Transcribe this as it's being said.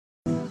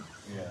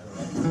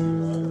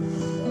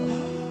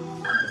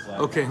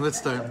Okay, let's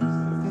start. We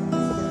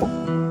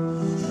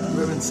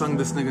haven't sung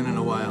this niggun in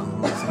a while.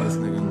 Let's sing this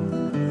niggun.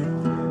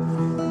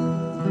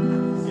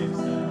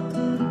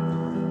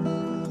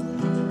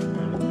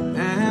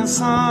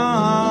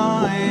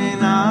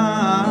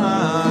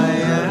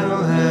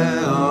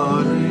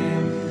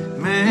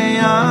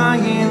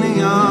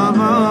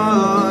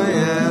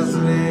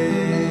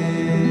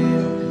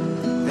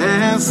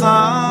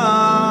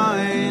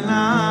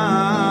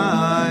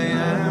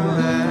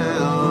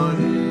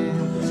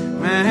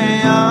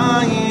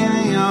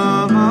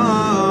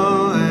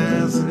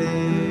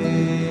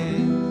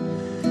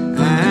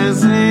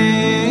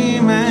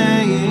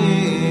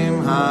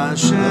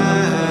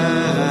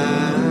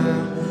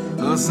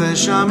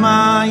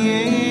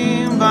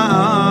 Shamayim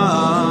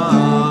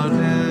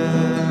ba'aret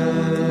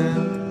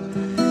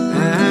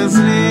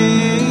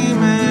Ezri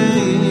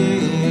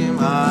me'im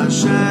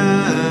Hashem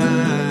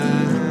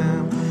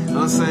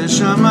Ose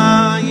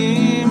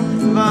Shamayim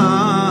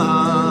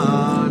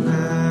ba'aret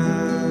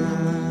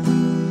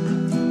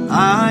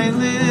I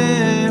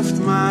lift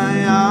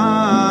my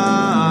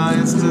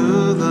eyes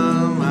to the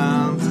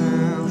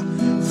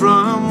mountains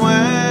from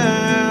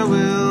where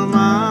will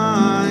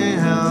my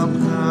help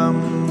come?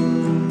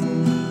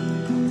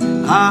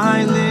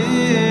 I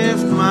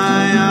lift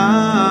my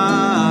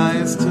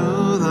eyes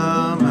to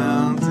the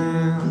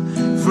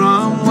mountain.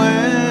 From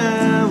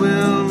where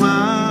will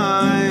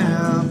my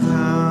help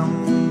come?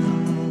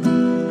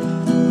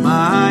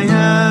 My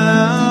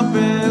help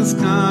is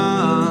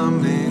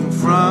coming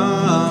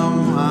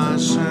from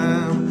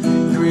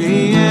Hashem,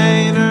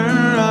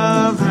 Creator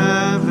of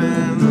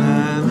heaven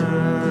and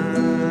earth.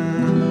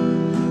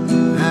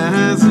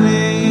 As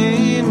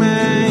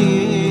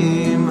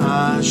Me'im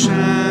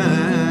Hashem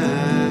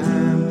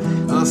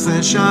Ose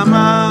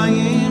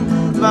Shamayim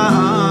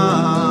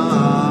ba'aretz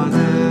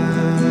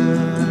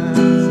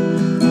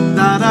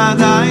Da da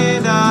da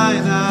da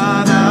da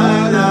da da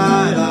da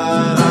da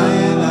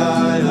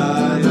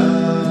da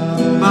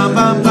Bam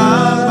bam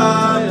bam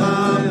bam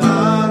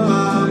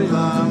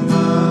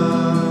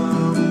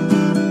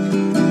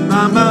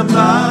bam bam bam bam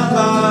bam bam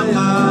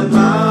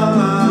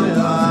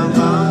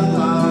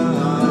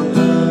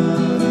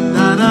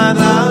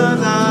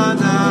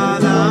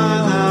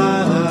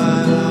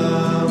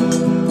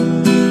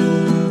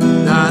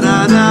da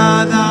da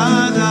da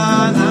da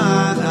da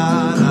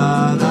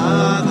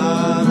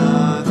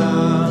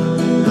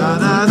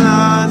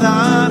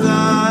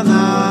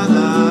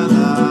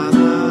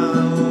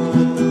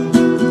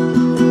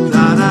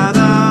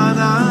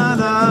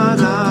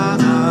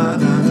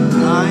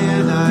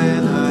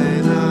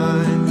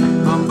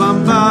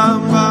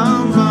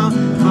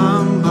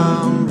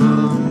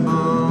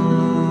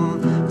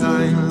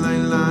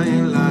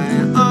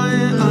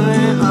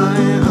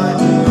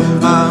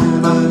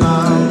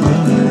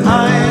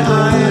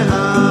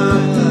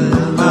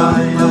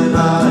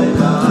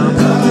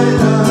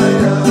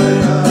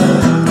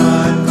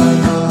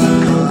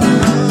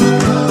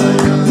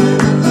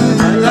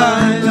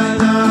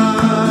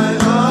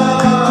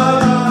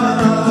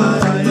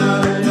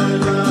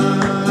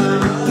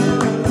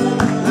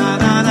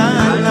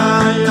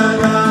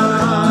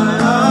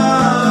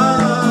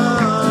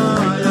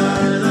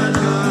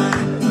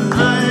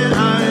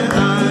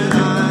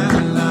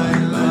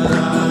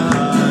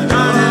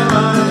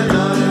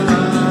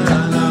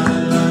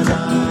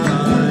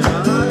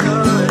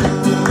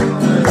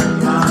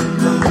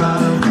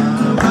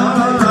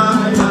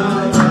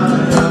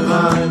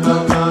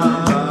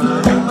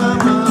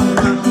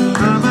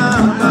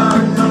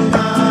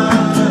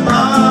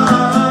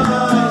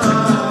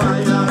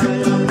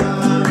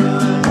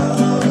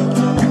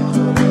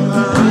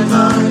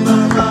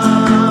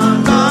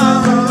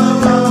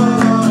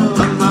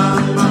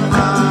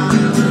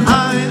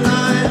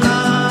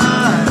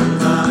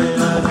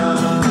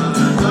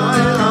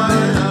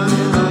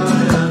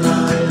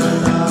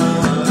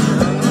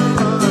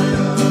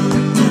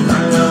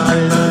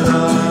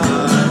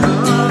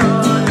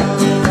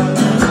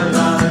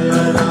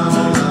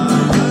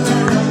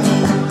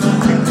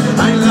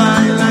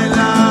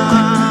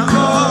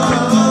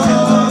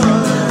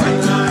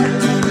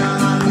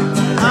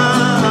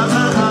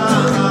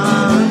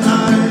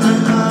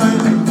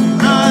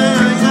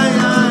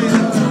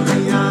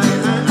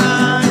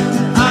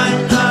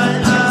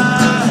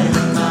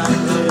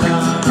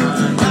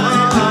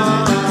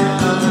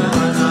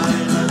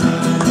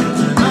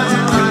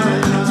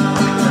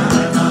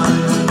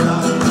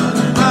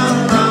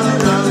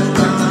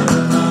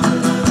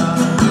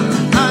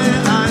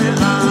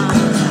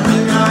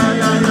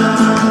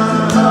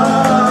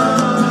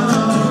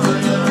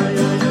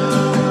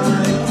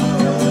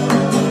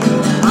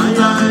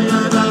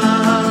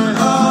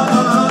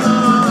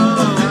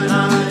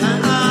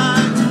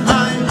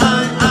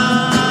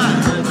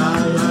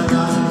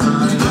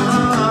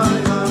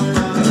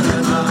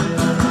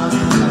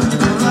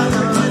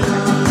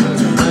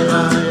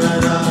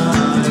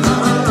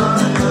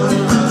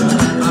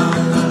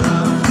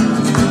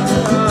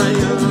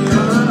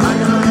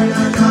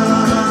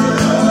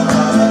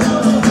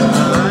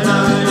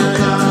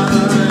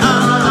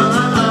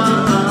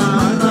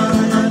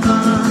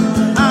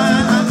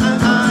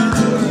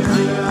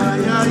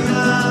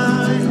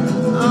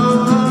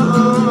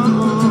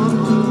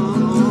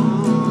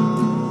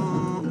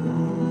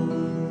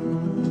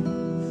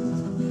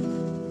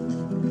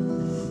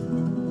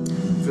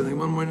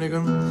one more nigga.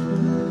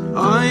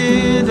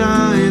 Ay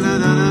da da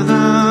da da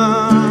da.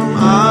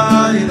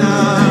 Ay da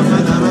da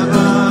da da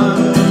da.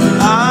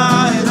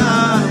 Ay da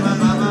ba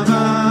ba ba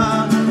ba.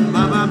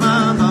 Ba ba ba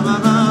ba ba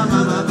ba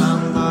ba ba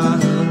ba.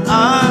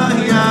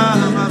 Ay ya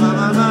ba ba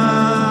ba ba.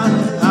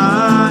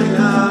 Ay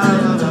ya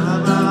ba ba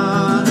ba.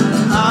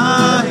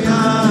 Ay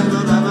ya ba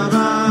ba ba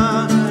ba.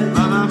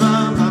 Ba ba ba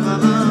ba ba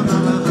ba ba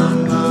ba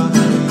ba.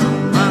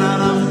 Ba da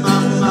dum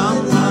bum bum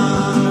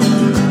bum.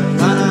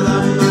 Ba da dum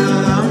ba da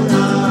dum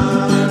bum.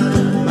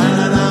 Ba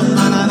da dum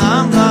ba da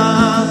dum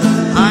bum.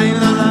 Ay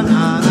la la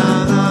la la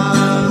la.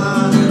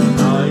 Ba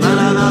da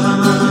da ba ba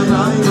ba ba.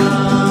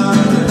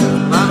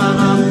 Ba ba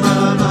ba ba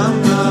ba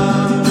ba.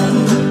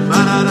 Ba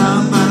da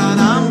dum ba da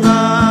dum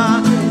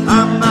bum.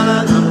 Ba da dum ba da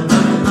dum.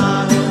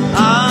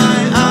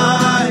 Ay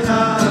ay ay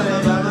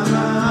ba ba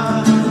ba.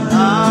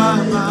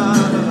 Ay ba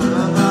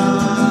ba ba.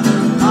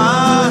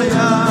 Ay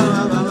ya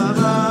ba ba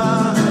ba.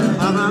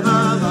 Ba ba ba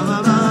ba ba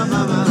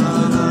ba ba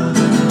ba.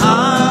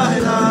 Ay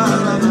la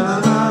ba ba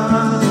ba.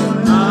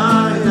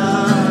 Ay ya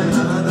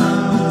ya da.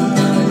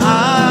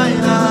 Ay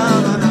la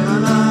ba da ba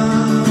da.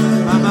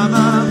 Ba ba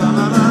ba ba ba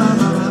ba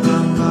ba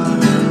ba.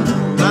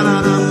 Ba da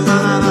dum ba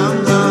da dum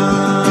da.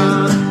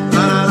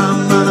 Ba da dum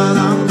ba da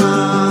dum da.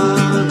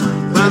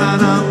 Ba da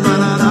dum ba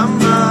da dum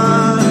da.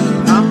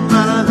 Dum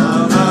ba da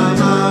dum ba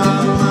ba.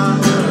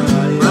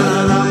 Ba da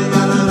dum ba da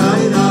da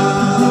da.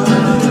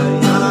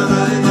 Ba da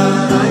da da da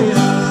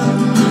da.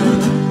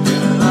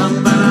 Dum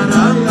ba da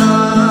dum da.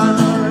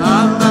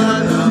 Dum ba da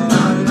dum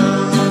da da.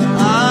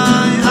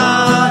 Ay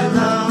ay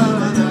da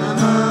da da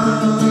da.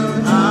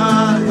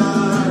 Ay da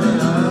da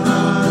da da.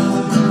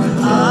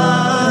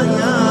 Ay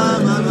ya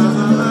ba ba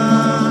ba ba.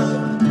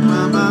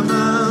 Ba ba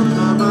ba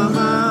ba ba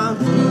ba.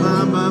 Ba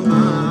ba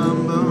ba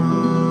ba.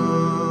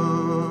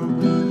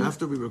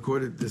 After we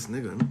recorded this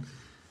niggun, a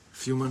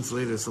few months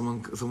later,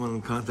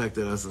 someone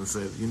contacted us and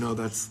said, you know,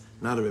 that's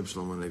not a Reb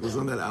Shlomo niggun. It was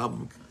on that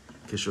album,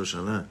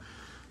 Kishoshana.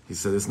 He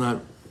said, it's not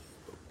a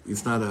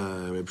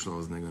Reb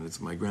Shlomo's niggun. It's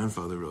my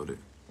grandfather wrote it.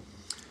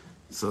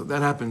 So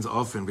that happens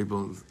often.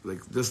 People,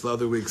 like just the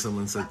other week,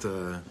 someone said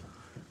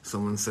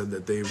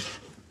that they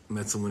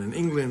met someone in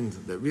England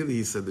that really,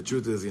 he said, the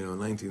truth is, in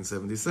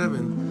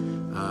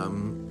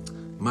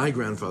 1977, my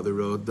grandfather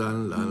wrote, da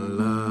la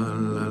la la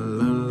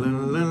la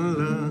la la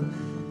la.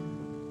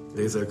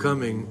 Days are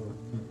coming,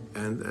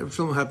 and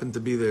Shlomo happened to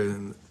be there.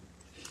 And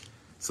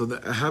so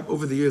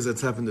over the years,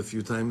 that's happened a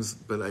few times,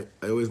 but I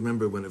always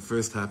remember when it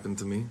first happened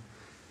to me,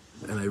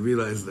 and I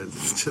realized that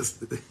it's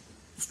just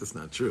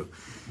not true.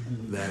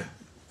 That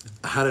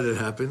how did it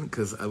happen?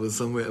 Because I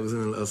was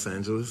in Los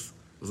Angeles,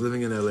 I was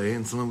living in LA,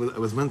 and I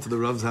went to the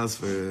Rav's house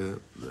for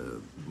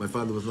my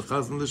father was the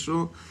chazan in the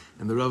shul,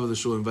 and the Rav of the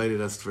shul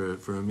invited us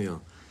for a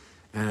meal.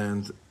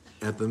 And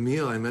at the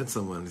meal, I met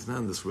someone. He's not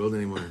in this world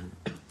anymore.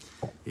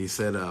 He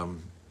said, I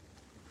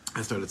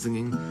started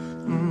singing,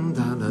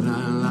 da da da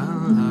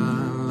la la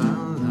la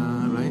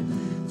la, right?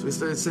 So we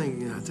started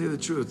saying, I'll tell you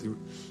the truth.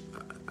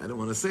 I don't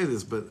want to say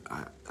this, but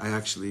I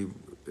actually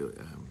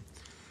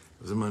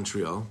was in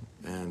Montreal,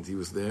 and he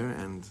was there,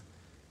 and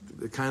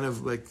kind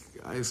of like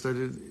I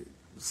started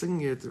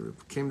singing it,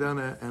 came down,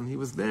 and he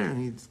was there, and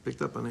he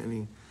picked up on it,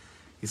 and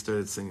he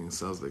started singing.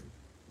 So I was like,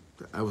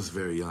 I was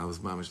very young. I was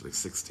mamish like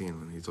 16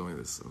 when he told me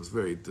this. I was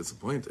very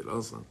disappointed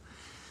also.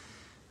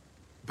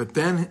 But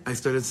then I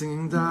started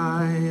singing,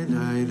 die,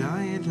 die,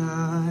 die,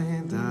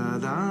 die, da,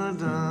 da,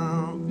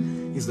 da.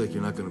 He's like,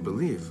 you're not going to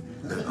believe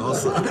that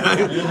also.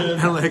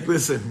 I'm like,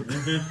 listen,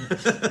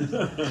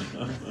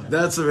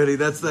 that's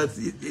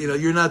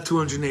you're not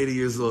 280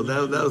 years old.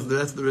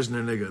 That's the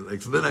Rishner nigga.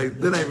 Like, so then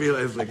I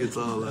realized, like, it's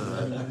all,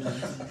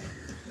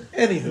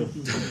 anywho.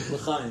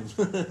 L'chaim.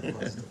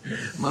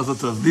 Mazel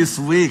tov.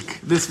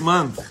 This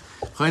month,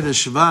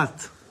 Chodesh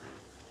Shvat,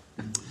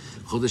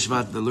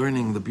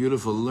 the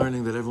beautiful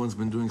learning that everyone's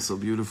been doing so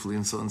beautifully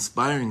and so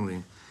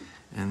inspiringly,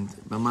 and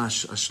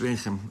mamash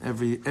ashreichem,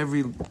 every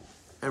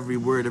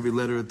word, every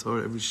letter of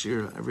Torah, every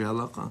shir, every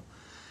halacha,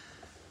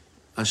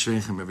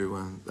 ashreichem,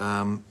 everyone.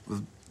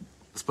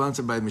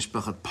 Sponsored by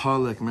Mishpachat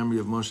Polek, memory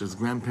of Moshe's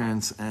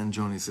grandparents and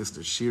Joni's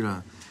sister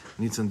Shira,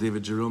 Nitzan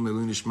David Jerome,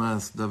 Elun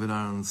Ishmas, David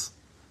Aron's,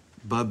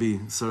 Babi,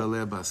 Sarah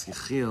Lebas,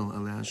 Yechiel,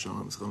 Aleh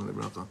Shalom, Zchon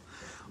Lebracha.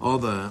 All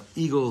the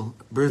eagle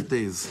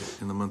birthdays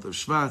in the month of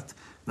Shvat,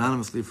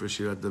 anonymously for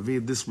Shirat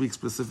David. This week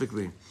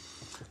specifically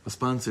was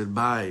sponsored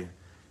by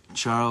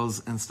Charles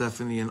and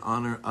Stephanie in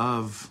honor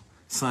of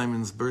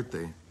Simon's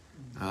birthday,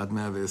 Ad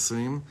Me'ah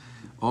Ve'esrim.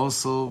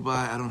 Also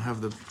by, I don't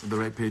have the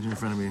right page in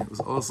front of me, it was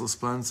also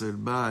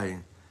sponsored by,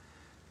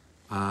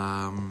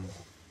 very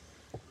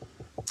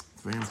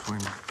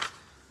important,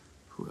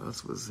 who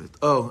else was it?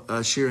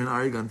 Shira and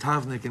Arigan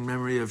Tavnik in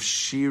memory of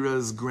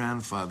Shira's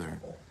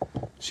grandfather.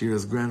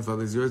 Shira's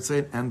grandfather's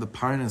Yortzeit, and the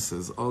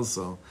Parnases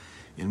also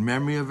in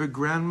memory of a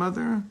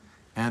grandmother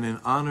and in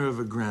honor of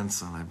a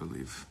grandson, I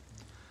believe.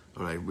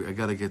 All right, I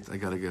gotta get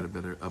a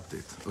better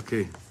update.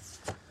 Okay.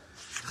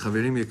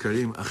 Chaverim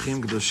Yekarim,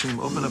 Achim Gdoshim,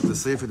 open up the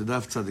Sefer to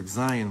Daf Tzadik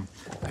Zayin.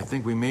 I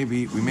think we may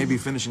be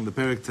finishing the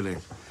parak today.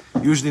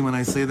 Usually when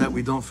I say that,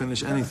 we don't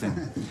finish anything.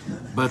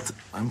 But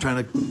I'm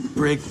trying to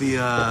break the,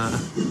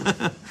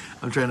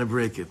 I'm trying to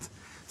break it.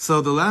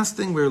 So the last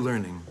thing we're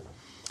learning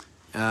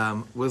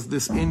was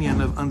this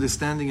inyan of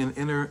understanding an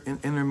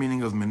inner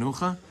meaning of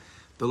menucha.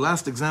 The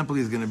last example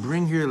he's going to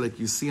bring here, like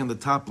you see on the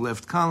top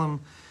left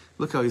column,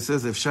 look how he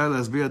says, Efshar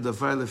lasbir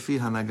davar lefi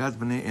hanagat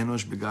bnei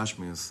enosh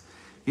begashmius.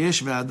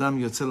 Yesh ve'adam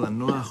yotze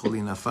lanuach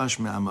u'linafash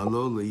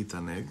me'amalo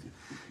le'itaneg.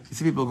 You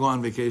see people go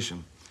on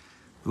vacation.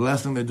 The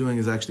last thing they're doing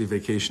is actually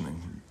vacationing.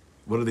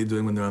 What are they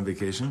doing when they're on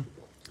vacation?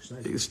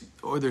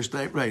 Or they're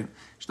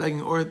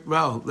steiging, or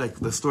well, like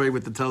the story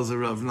with the tells of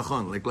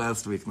Nachon, like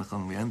last week,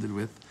 Nachon, we ended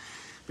with.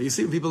 But you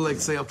see people like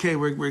say, okay,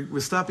 we're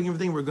stopping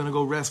everything, we're going to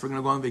go rest, we're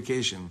going to go on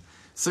vacation.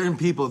 Certain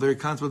people, their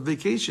concept of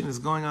vacation is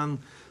going on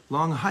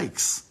long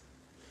hikes,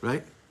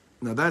 right?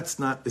 Now that's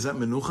not, is that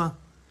menucha?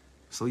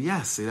 So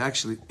yes, it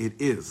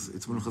is.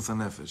 It's menuchas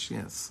hanefesh,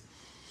 yes.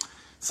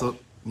 So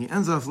he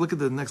ends off, look at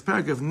the next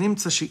paragraph,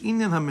 Nimtza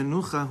she'inyan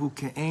hamenucha hu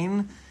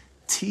ke'ein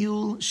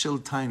tiyul shel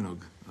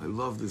tainug. I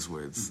love these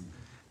words.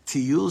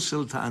 Tiyul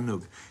shel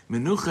ta'anug.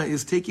 Menucha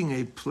is taking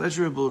a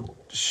pleasurable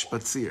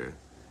spazier,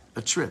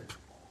 a trip,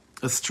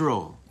 a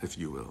stroll, if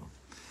you will.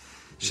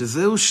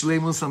 Shezeu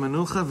shleimus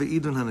hamenucha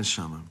ve'idun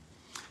haneshama.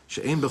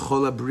 She'ein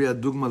b'chol ha'briya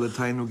dugma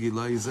l'tainug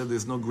ilah. He said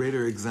there's no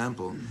greater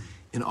example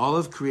in all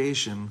of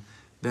creation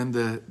than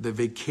the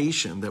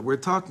vacation that we're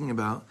talking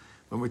about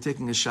when we're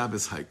taking a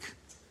Shabbos hike.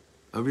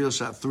 A real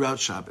Shabbos, throughout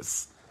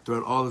Shabbos.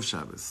 Throughout all of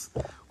Shabbos.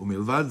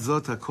 Umilvad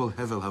zot hakol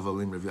hevel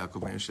havalim, Rav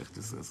Yaakov Meir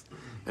Shechter says.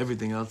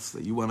 Everything else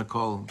that you want to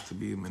call to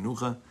be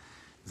menucha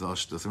is all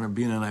shtus. I remember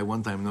Bina and I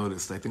one time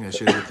noticed, I think I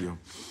shared with you,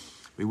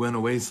 we went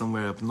away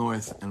somewhere up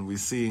north and we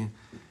see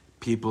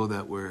people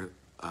that were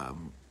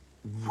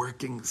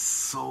working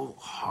so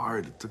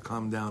hard to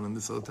come down in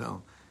this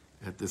hotel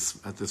at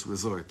this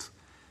resort.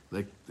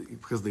 Like,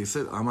 because they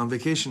said, I'm on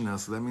vacation now,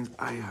 so that means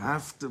I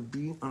have to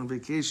be on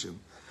vacation.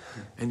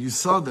 And you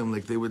saw them,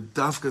 like they would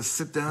dafka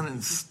sit down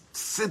and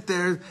sit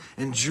there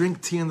and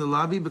drink tea in the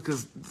lobby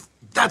because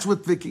that's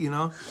what Vicky,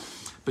 But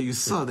you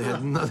saw they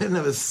didn't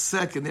have a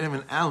second, they didn't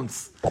have an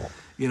ounce, of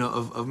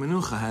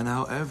menucha. And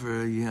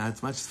however,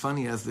 it's much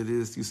funny as it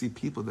is, you see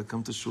people that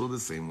come to shul the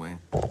same way.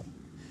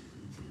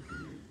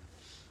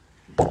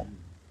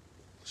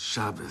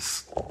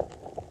 Shabbos.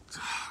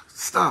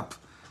 Stop.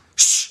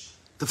 Shh.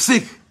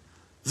 Tafsik.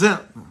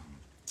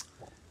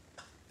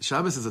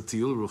 Shabbos is a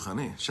tiyul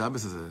ruchani.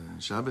 Shabbos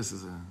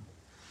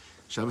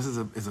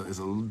is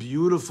a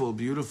beautiful,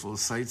 beautiful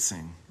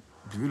sightseeing.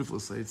 Beautiful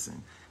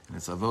sightseeing. And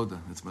it's avoda,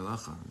 it's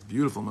melacha. It's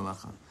beautiful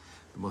melacha.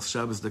 The most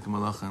Shabbos-dik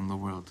melacha in the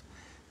world.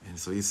 And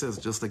so he says,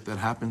 just like that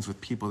happens with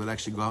people that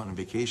actually go out on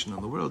vacation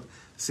in the world,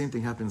 the same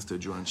thing happens to a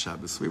Jew on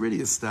Shabbos. We already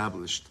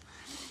established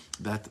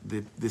that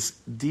this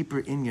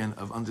deeper inyan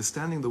of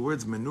understanding the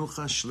words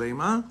menucha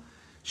shleima,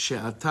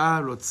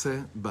 she'ata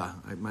rotze ba.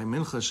 My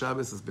mincha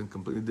Shabbos has been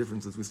completely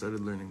different since we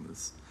started learning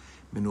this.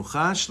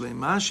 Menucha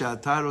shleima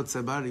she'ata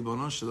rotze ba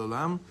ribono shel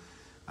olam.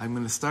 I'm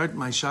going to start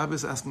my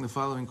Shabbos asking the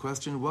following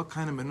question: what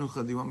kind of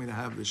menucha do you want me to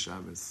have this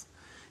Shabbos?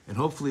 And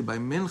hopefully by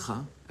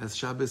mincha, as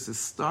Shabbos is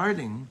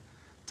starting,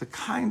 to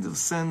kind of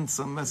send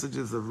some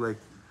messages of like,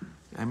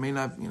 I may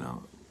not, it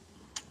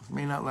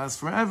may not last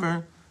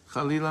forever,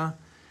 chalila.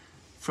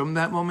 From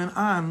that moment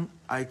on,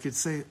 I could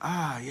say,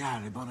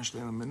 ribono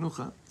shleima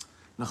menucha.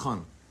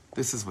 Nachon,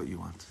 this is what you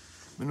want.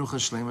 Menucha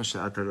shleima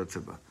she'ata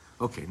rotze ba.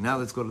 Okay, now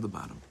let's go to the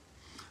bottom.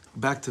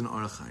 Back to the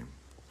Orach Chaim.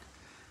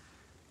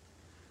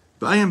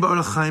 B'ayin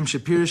b'Orach Chaim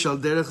shepirish al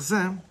derech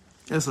zeh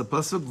es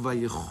pasuk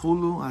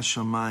vayichulu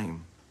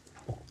hashamayim.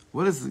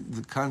 What does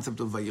the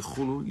concept of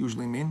vayichulu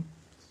usually mean?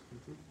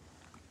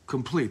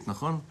 Complete,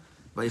 nachon?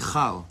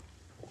 Vayichal.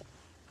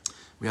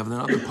 We have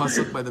another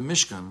pasuk by the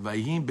Mishkan.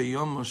 Vayihi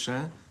b'yom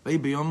Moshe, vayihi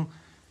b'yom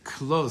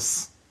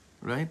klos,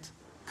 right?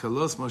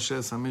 Kalos Moshe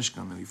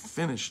HaMishkan, and he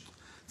finished.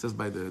 It says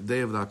by the day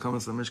of the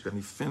Hakamas HaMishkan,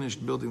 he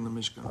finished building the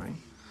Mishkan, right?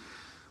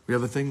 We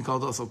have a thing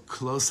called also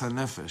Klos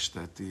HaNefesh,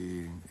 that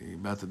he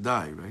about to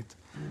die, right?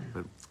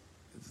 But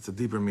it's a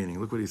deeper meaning.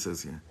 Look what he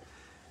says here.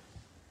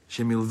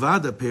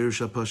 Shemilvada perush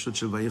ha'pashut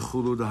shel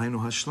vayichulu dahainu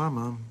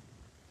hashlama.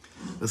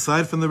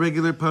 Aside from the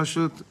regular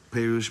pashut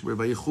perush, where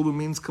vayichulu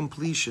means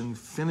completion,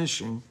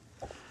 finishing,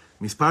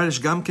 misparish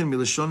gamken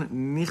milashon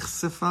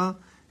nichsefa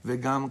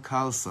vegam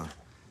kalsa.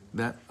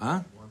 That,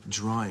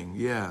 drawing,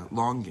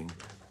 longing.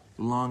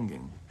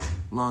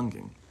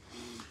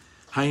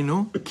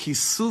 Hainu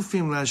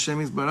kisufim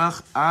laHashem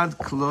yisbarach ad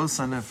klos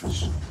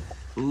hanefesh.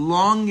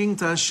 Longing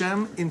to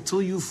Hashem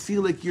until you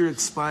feel like you're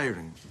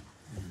expiring.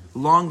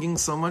 Longing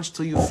so much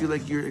till you feel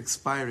like you're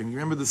expiring. You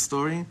remember the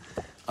story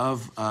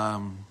of the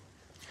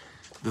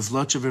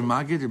Zlochov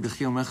Magid, Rabbi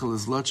Chiel Mechel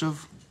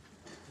Zlochov?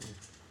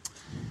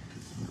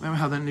 Remember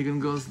how that nigun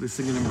goes? They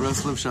sing it in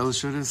Breslov, Shalosh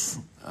Shuris.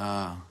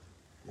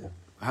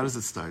 How does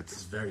it start?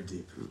 It's very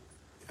deep.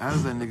 How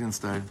does that nigun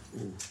start?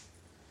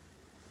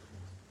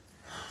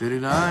 Chaim,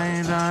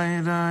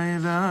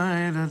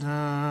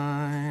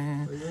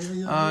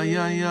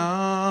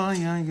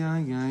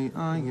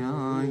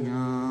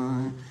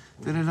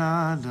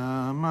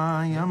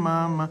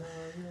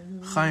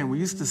 we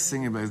used to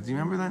sing it, but do you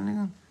remember that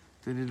nigga?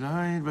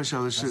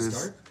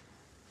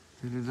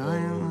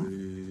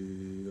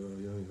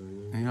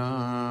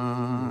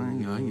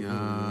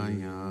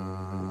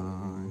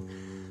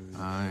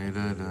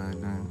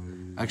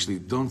 Actually,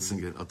 don't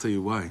sing it. I'll tell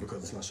you why.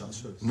 Because it's not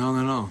Shabbos.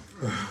 No.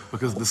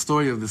 Because the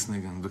story of this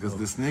niggun. Because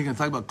this niggun,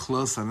 talk about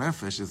close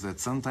hanefesh, is that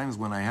sometimes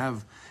when I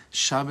have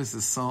Shabbos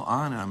is so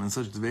on and I'm in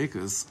such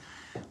dveikus,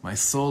 my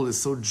soul is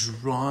so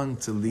drawn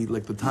to lead.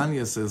 Like the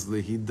Tanya says,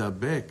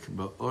 lehidabek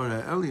ba'or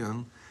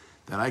ha'elyon,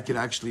 that I could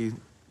actually.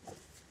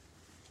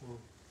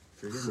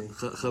 Forgive me.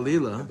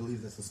 Chalila. I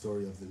believe that's the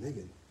story of the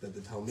niggun, that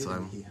the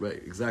Talmudim.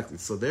 Right, exactly.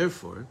 So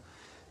therefore,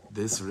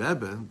 this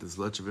Rebbe, this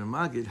Lochaver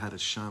Magid, had a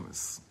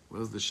shamus. What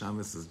was the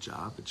shamus's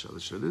job at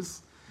Shalashudis?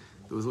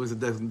 There was always a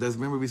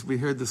remember we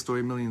heard the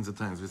story millions of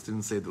times. We just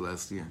didn't say it the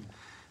last year.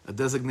 A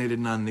designated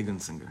non-niggun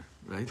singer,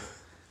 right?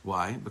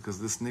 Why? Because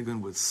this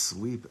niggun would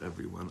sweep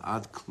everyone.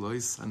 Ad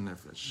klois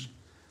hanefesh.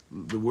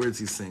 The words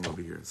he's saying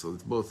over here. So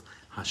it's both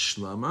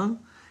hashlama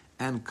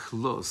and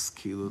klos,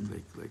 kilo,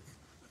 like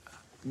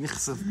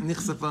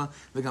nichsefa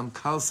v'gam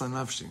kal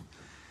sanavshi.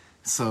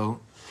 So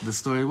the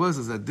story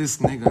is that this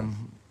niggun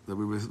that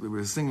we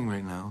were singing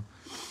right now,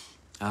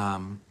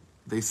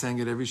 they sang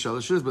it every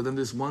Shalosh Shus, but then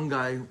this one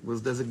guy was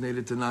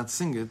designated to not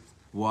sing it.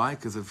 Why?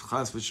 Because if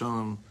Chas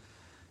v'Shalom,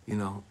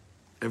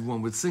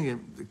 everyone would sing it,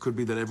 it could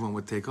be that everyone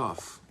would take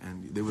off.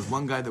 And there was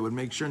one guy that would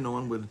make sure no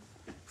one would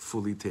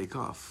fully take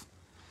off.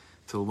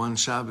 Till one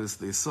Shabbos,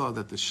 they saw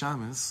that the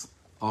shamus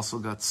also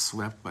got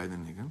swept by the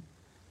niggun.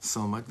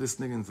 So much. This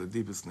niggun's the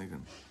deepest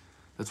niggun.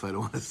 That's why I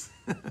don't want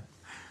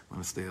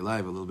to stay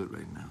alive a little bit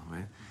right now,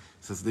 right?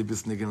 So it's the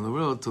deepest niggun in the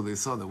world till they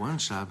saw that one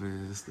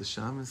Shabbos, the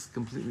shamus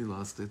completely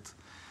lost it.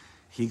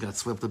 He got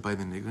swept up by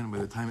the niggun. By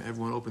the time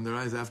everyone opened their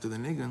eyes after the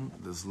niggun,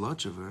 this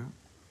Lochaver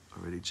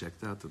already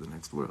checked out to the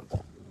next world.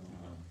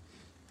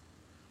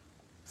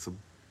 So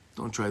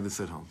don't try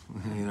this at home,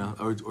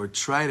 or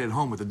try it at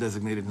home with a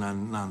designated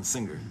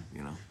non-singer,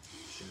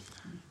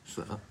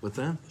 So what's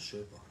that?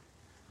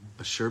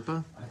 A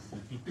Sherpa?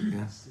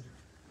 Yeah.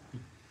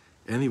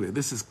 Anyway,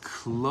 this is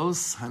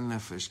close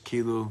hanefesh.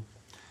 Kilu,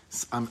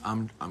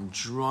 I'm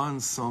drawn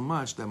so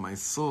much that my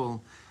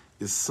soul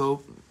is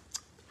so,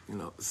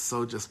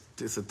 so just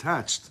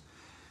disattached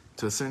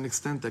to a certain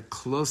extent that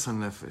close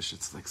hanefesh.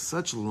 It's like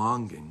such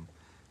longing,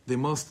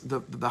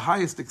 the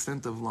highest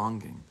extent of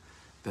longing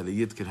that a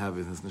yid could have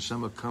in his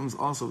neshama comes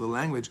also the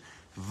language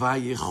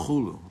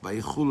vayichulu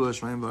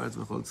hashmayim ba'aretz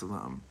v'chol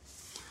tzava'am.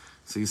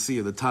 So you see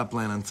at the top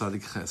line on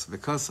Tzadik Ches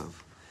v'kasav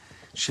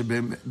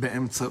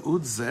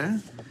shebe'emtzaut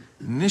zeh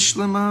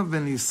nishlema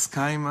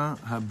v'niskaima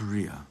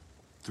habriya.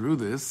 Through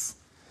this,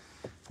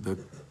 the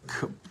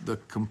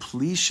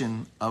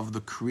completion of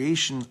the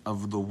creation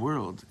of the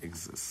world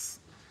exists.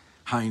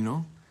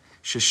 Hainu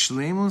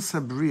sheshleimus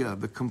habriya,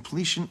 the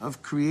completion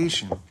of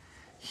creation.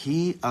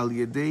 He al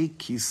yedei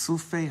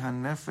kisufei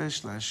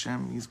hanefesh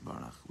laHashem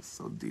yisbarach. It's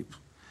so deep.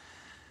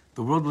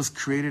 The world was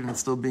created and it's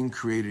still being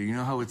created. You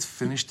know how it's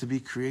finished to be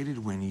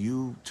created? When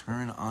you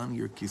turn on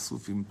your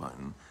kisufim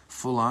button,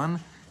 full on,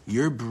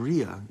 your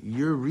bria,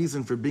 your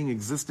reason for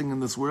existing in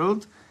this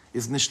world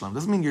is nishlam.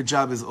 Doesn't mean your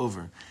job is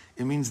over.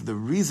 It means the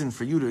reason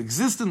for you to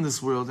exist in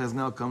this world has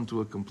now come to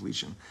a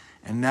completion.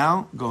 And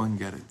now, go and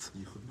get it.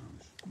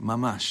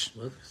 Mamash.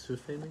 What?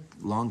 Sufemi?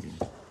 Longing.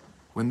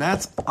 When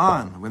that's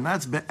on, when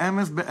that's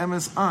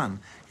be'emes on,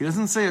 he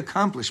doesn't say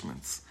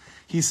accomplishments.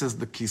 He says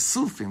the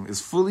kisufim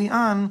is fully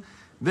on,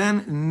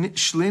 then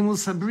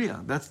shleimus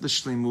habriya. That's the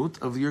shleimut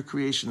of your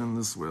creation in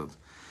this world.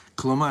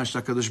 Klomar,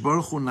 shakadosh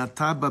baruch hu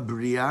nata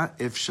babriya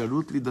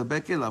efsharut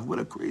lidabek elav. What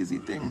a crazy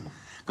thing.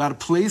 God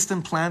placed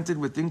and planted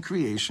within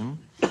creation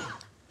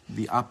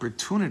the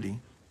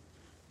opportunity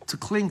to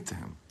cling to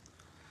Him.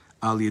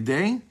 Al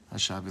yedei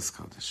hashavis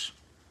kodesh.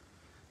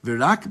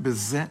 V'rak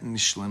bezeh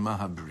nishlema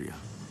habriya.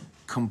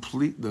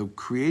 The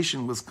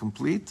creation was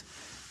complete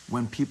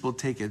when people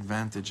take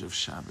advantage of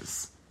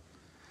Shabbos.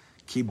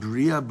 Ki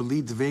bria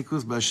bli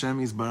dveikus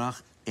b'Hashem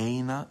yisbarach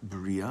eina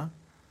bria.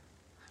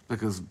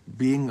 Because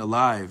being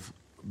alive,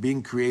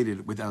 being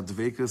created without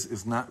dveikus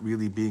is not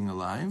really being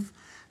alive.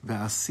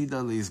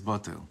 Ve'asida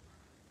leizbatel.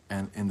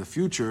 And in the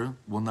future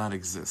will not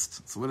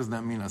exist. So what does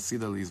that mean,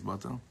 asida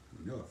leizbatel?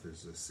 No, if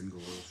there's a single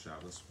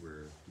Shabbos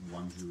where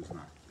one Jew is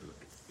not,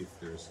 if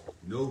there's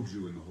no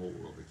Jew in the whole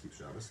world that keeps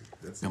Shabbos,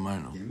 that's game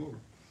over.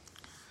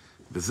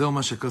 B'zeh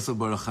ma shekosav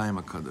b'Orach Chaim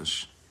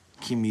HaKadosh.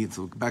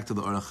 So back to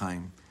the Orach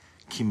Chaim.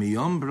 Ki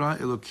miyom bra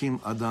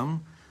Elokim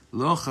Adam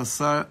lo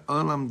chasar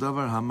olam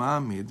davar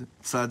hama'amid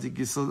tzadik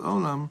yisod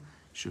olam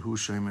shehu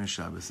shomer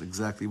Shabbos.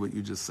 Exactly what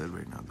you just said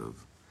right now,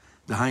 Dov.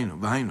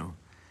 V'hainu.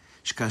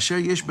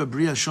 Shkasher yesh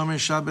b'briya shomer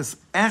Shabbos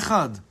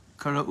echad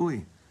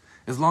karaui.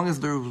 As long as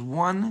there was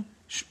one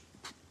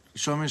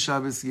Shomer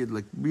Shabbos Yid,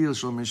 like real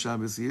Shomer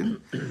Shabbos Yid.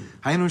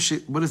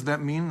 What does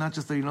that mean? Not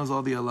just that he knows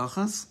all the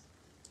halachas,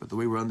 but the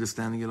way we're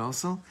understanding it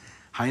also.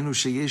 היינו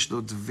שיש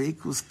לו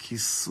דבקוס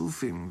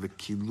כיסופים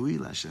וכילוי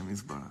להשם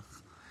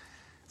יזברך.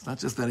 It's not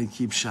just that he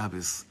keeps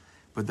Shabbos,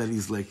 but that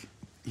he's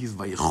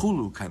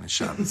vayechulu kind of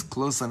Shabbos,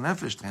 close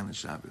nefesh kind of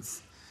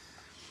Shabbos.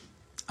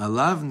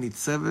 Alav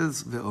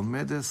nitzeves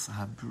ve'omedes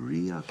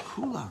habriya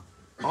kula.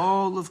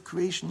 All of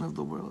creation of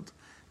the world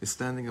is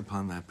standing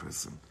upon that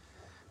person.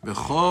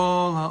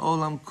 B'chol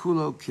ha'olam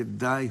kulo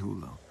kedai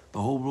hulo.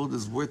 The whole world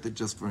is worth it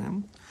just for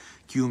him.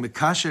 Ki hu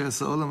mekasher es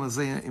ha'olam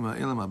hazeh im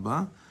ha'elam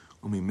haba,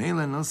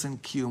 u'mimela nosen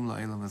kiyum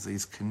la'elam hazeh.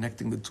 He's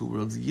connecting the two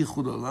worlds,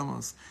 yichud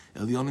olamos,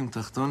 elyonim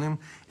tachtonim,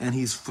 and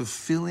he's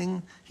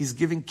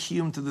giving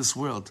kiyum to this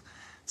world.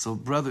 So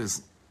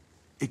brothers,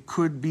 it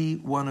could be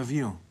one of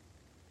you.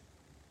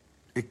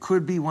 It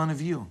could be one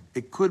of you.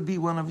 It could be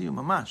one of you,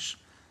 mamash.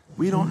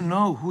 We don't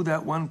know who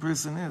that one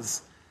person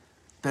is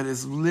that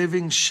is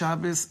living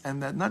Shabbos,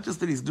 and that not just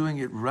that he's doing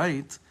it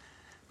right,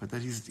 but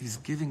that he's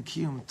giving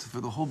kiyum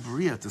for the whole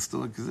bria to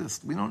still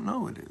exist. We don't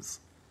know who it is.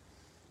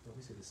 Don't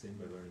we say the same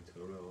by learning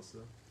Torah also?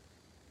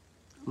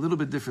 A little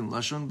bit different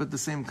lashon, but the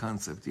same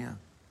concept, yeah.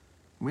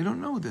 We don't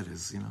know who that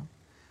is,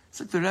 It's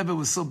like the Rebbe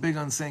was so big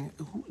on saying,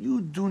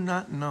 you do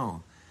not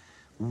know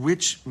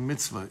which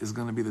mitzvah is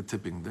going to be the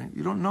tipping thing.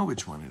 You don't know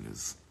which one it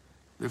is.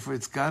 Therefore,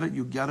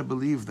 you gotta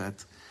believe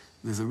that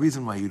there's a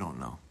reason why you don't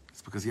know.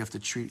 It's because you have to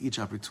treat each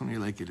opportunity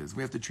like it is.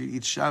 We have to treat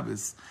each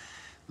Shabbos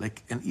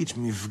and each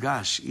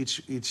mifgash,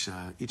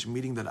 each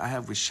meeting that I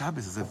have with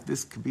Shabbos, as if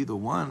this could be the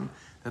one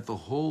that the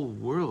whole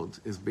world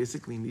is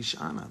basically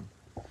nishanan.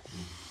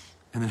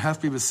 And it has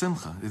to be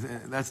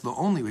b'simcha. That's the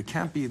only. It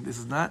can't be. This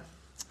is not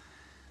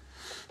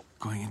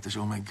going into,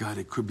 oh my God,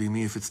 it could be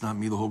me. If it's not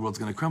me, the whole world's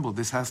going to crumble.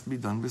 This has to be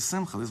done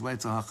b'simcha. This is why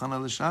it's a hachana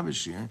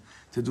l'Shabbos here,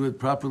 to do it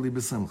properly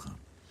b'simcha.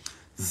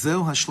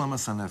 Zeu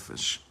hashlamas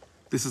hanefesh.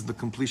 This is the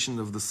completion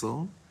of the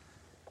soul.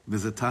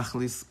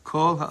 V'zetachlis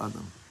kol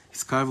ha'adam.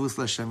 Hiskarvus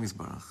l'Hashem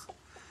yisbarach.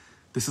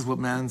 This is what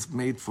man's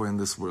made for in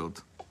this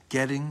world.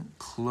 Getting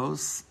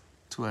close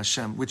to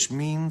Hashem, which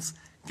means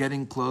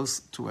getting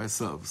close to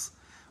ourselves.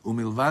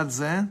 Umilvad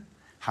zeh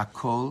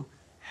hakol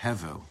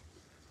hevel.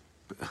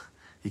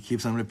 He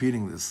keeps on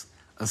repeating this.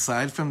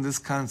 Aside from this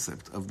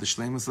concept of the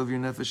shleimus of your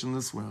nefesh in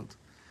this world,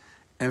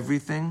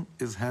 everything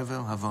is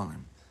hevel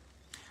havolim.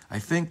 I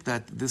think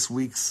that this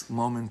week's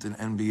moment in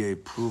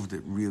NBA proved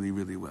it really,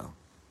 really well.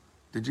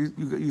 Did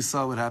you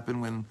saw what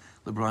happened when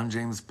LeBron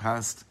James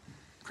passed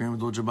Kareem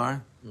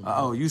Abdul-Jabbar?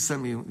 Mm-hmm. You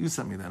sent me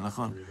that, Nachon.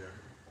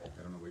 I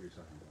don't know what you're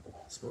talking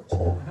about. Sports.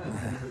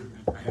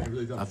 I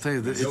really don't. I'll tell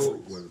you this.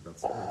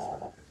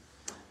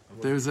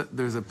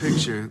 There's a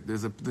picture.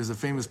 There's a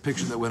famous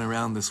picture that went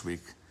around this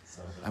week.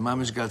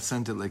 Mamish got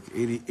sent it like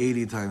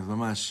 80 times.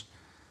 Mamash.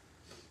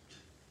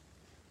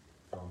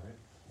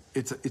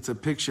 It's a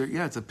picture.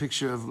 Yeah, it's a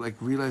picture of like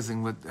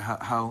realizing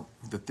how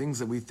the things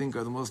that we think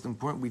are the most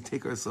important, we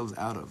take ourselves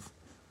out of.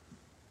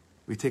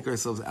 We take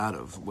ourselves out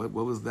of. What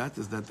was that?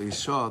 Is that they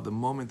saw the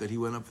moment that he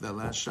went up for that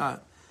last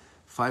shot,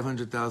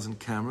 500,000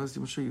 cameras.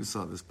 I'm sure you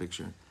saw this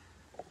picture.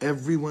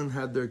 Everyone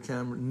had their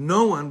camera.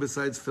 No one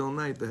besides Phil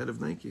Knight, the head of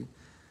Nike,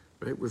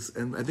 right?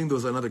 And I think there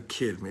was another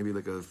kid, maybe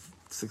like a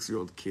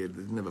 6-year-old kid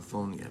that didn't have a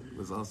phone yet. It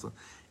was also,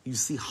 you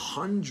see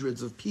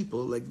hundreds of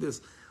people like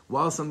this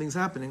while something's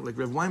happening. Like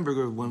Rev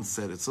Weinberger once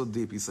said, it's so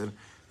deep. He said,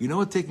 you know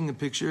what taking a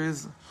picture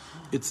is?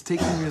 It's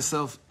taking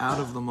yourself out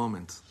of the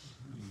moment.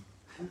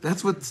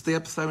 That's what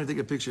step time to take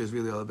a picture is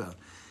really all about.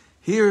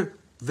 Here,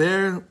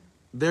 their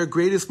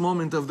greatest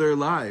moment of their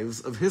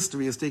lives, of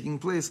history, is taking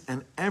place,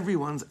 and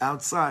everyone's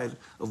outside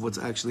of what's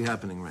actually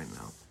happening right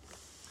now.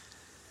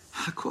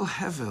 Hakol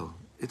hevel.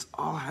 It's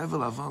all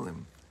hevel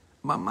avalim.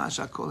 Mamash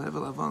hakol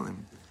hevel avalim.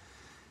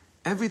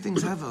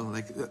 Everything's hevel.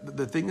 Like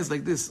the thing is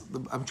like this.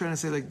 I'm trying to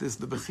say like this.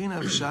 The bechina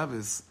of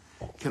Shabbos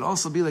can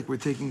also be like we're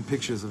taking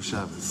pictures of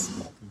Shabbos.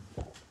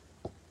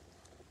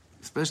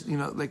 Especially,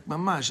 like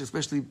mamash,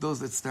 especially those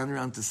that stand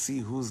around to see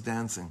who's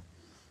dancing,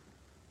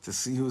 to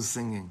see who's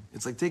singing.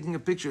 It's like taking a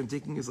picture and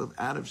taking yourself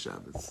out of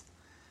Shabbos.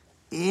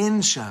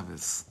 In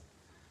Shabbos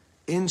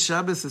is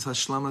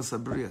hashlama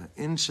sabriya.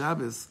 In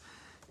Shabbos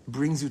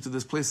brings you to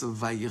this place of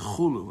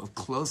vayichulu, of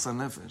close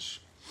hanefesh.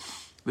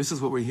 This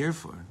is what we're here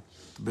for,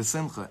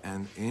 besimcha,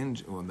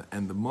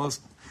 and the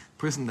most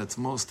person that's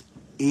most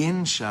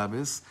in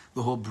Shabbos,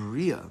 the whole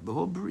bria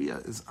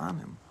is on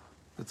him.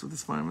 That's what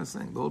this farmer is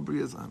saying. The whole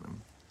bria is on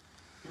him.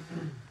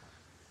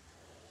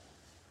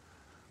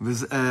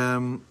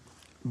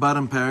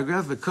 Bottom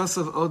paragraph,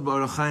 V'kosav od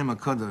ba'Orach Chaim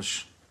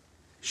HaKadosh,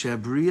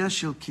 she'abriya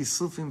shel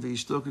kisufim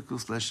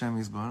ve'ishtokikus l'Hashem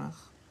Yisbarach,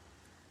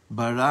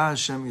 bara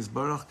Hashem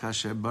Yisbarach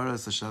kasher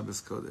baras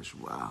HaShabbos Kodesh.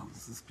 Wow,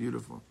 this is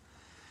beautiful.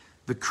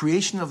 The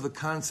creation of the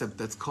concept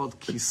that's called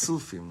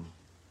kisufim,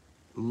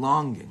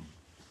 longing.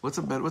 What's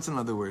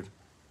another word?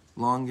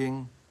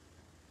 Longing,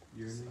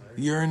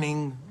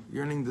 yearning,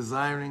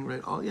 desiring,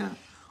 right?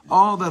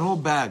 All that whole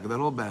bag,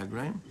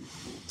 right?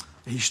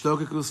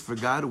 Hishtokikus for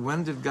God.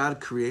 When did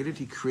God create it?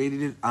 He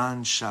created it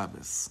on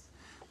Shabbos.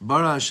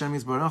 Bara Hashem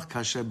Yisbarach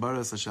kasher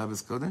baras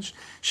HaShabbos Kodesh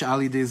she'al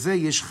yidei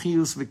zeh yesh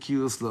chiyus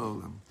v'kiyus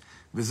la'olam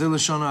v'zeh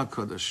l'shon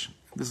HaKodesh.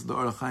 This is the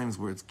Orach Chaim's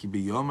words. Ki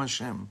b'yom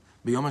Hashem,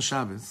 b'yom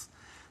HaShabbos,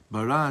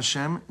 Bara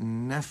Hashem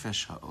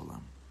nefesh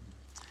ha'olam.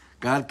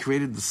 God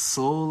created the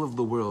soul of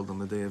the world on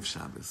the day of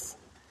Shabbos.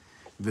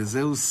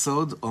 Vezeu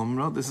sod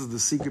omro. This is the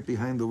secret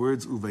behind the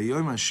words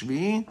Uvayom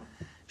hashvi'i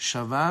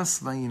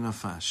shavas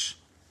vayinafash.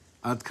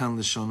 Ad kan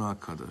l'shono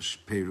hakadosh.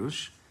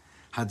 Perush.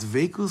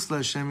 Hadveikus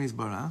laHashem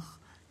yisbarach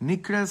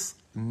nikres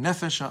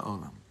nefesh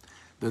ha'olam.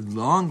 The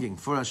longing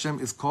for Hashem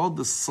is called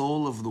the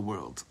soul of the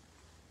world.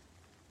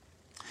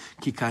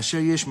 Ki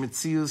kasher yesh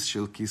metzius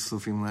shel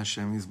kisufim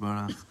laHashem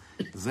yisbarach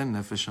zen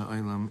nefesh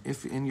ha'olam.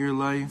 If in your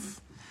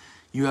life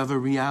you have a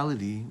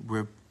reality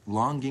where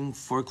longing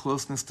for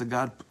closeness to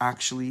God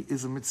actually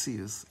is a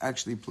metzius,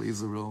 actually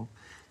plays a role.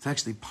 It's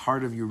actually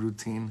part of your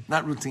routine.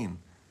 Not routine,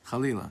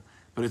 chalila,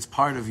 but it's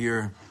part of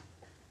your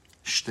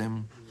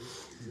shtem.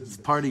 It's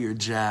part of your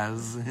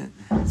jazz.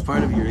 It's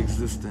part of your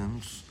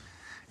existence.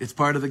 It's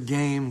part of the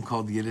game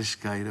called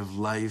Yiddishkeit, of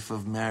life,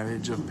 of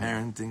marriage, of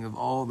parenting, of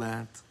all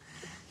that.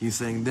 He's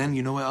saying, then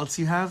you know what else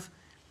you have?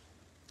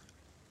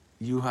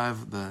 You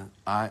have the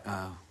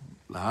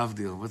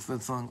Lahavdil. What's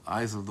that song?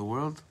 Eyes of the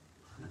World?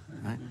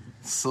 Right?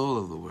 Soul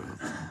of the world.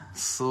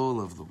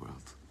 Soul of the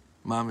world.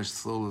 Mamish,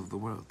 soul of the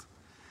world.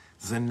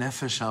 Zen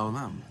nefesh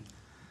ha'olam.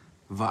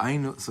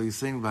 So he's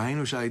saying,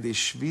 V'hainu sha'idei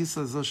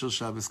shvisa zo shel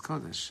Shabbos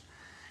Kodesh.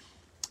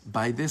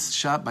 By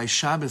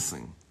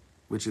Shabbosing,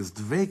 which is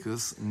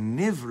dveikus,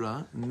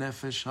 nivra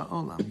nefesh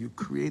ha'olam. You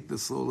create the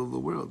soul of the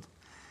world.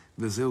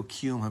 V'zeu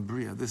kiyum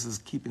habriya. This is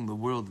keeping the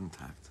world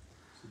intact.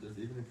 So there's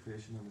even a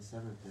creation on the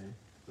seventh day,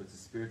 but it's a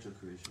spiritual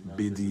creation.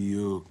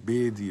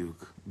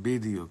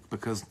 Bidiyuk.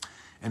 Because,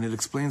 and it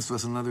explains to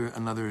us another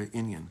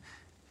inyan.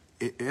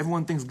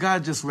 Everyone thinks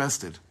God just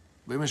rested.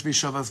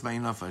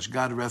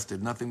 God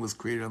rested. Nothing was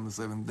created on the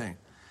seventh day.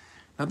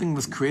 Nothing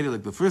was created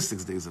like the first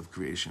 6 days of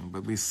creation.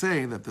 But we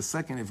say that the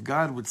second, if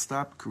God would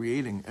stop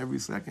creating every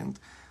second,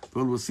 the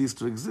world will cease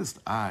to exist.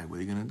 What are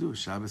you going to do?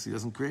 Shabbos, he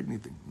doesn't create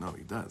anything. No,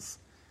 he does.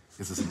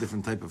 It's just a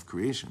different type of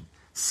creation.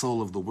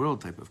 Soul of the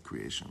world type of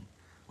creation.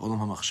 Olam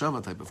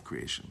HaMachshava type of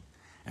creation.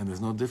 And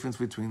there's no difference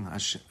between,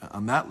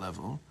 on that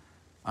level,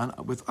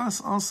 with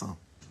us also.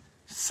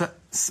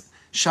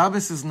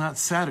 Shabbos is not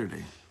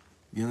Saturday.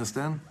 You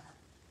understand?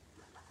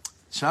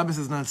 Shabbos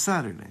is not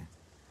Saturday.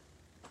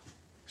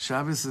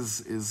 Shabbos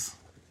is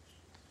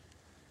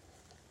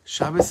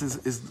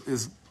avodas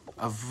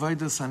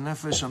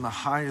hanefesh on the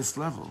highest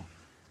level,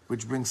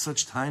 which brings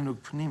such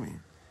tainug pnimi,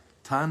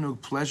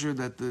 tainug pleasure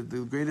that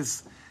the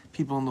greatest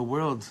people in the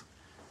world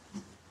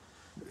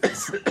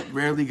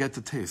rarely get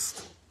to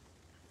taste.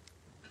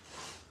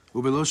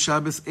 Ubelo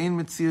Shabbos ein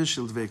metzias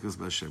shel dveikus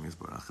b'Hashem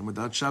yisbarach. And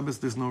without Shabbos,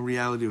 there's no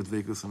reality of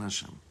dveikus on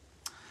Hashem.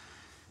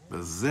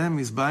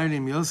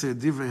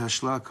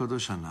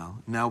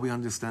 Now we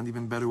understand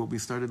even better what we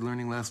started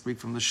learning last week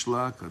from the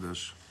Shla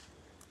Kadosh.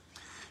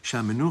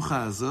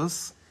 Shamenucha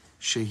azos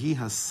shehi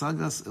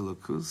hasagas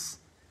elokus.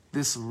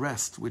 This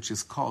rest, which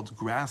is called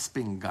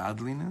grasping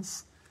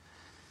godliness,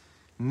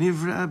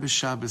 nivra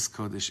b'Shabbos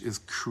Kodesh, is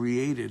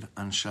created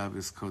on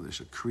Shabbos Kodesh,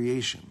 a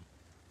creation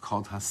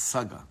called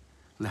hasaga,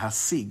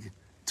 lehasig,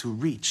 to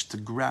reach, to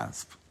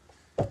grasp.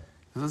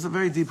 This is a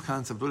very deep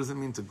concept. What does it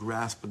mean to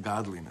grasp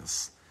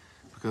godliness?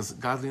 Because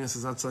godliness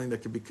is not something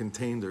that can be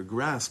contained or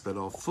grasped at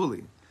all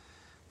fully.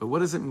 But what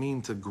does it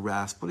mean to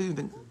grasp? What do you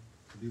think?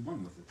 To be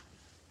one with it.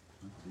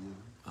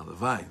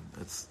 Alavai.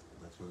 That's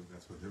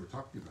what they were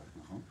talking about.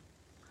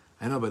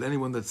 I know, but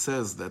anyone that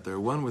says that they're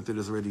one with it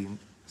is already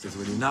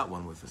not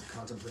one with it.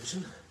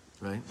 Contemplation.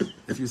 Right?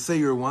 If you say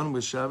you're one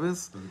with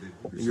Shabbos,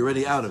 you're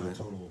already out of it.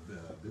 Total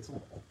bittul.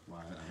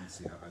 Well, I don't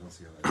see how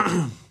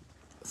that is.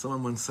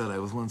 Someone once said, I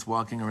was once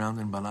walking around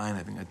in Banayin,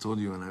 I think I told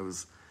you, and I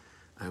was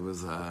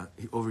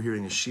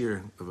overhearing a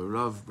shir of a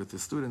Rav with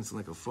his students in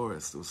like a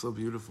forest. It was so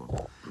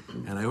beautiful.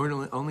 And I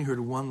only heard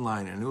one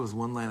line, and I knew it was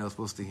one line I was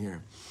supposed to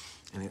hear.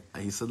 And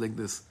he said like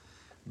this,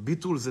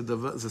 ביטול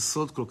זה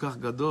סוד כל כך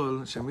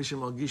גדול, שמי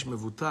שמרגיש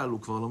מבוטל,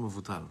 הוא כבר לא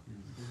מבוטל.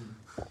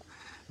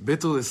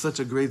 Bittul is such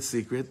a great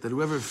secret that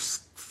whoever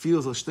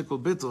feels a shtickle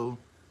bittul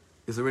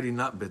is already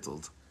not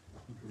bittled.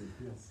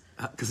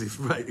 Because he's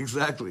right,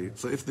 exactly.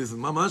 So if there's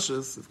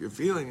mamashas, if you're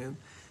feeling it,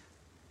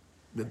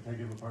 can I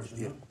give a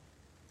portion?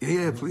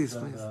 Yeah, please.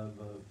 The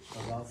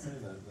Rav say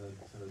that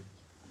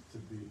to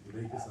be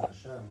Vekas on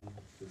Hashem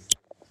is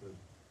to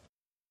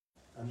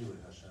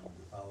emulate Hashem,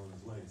 to follow in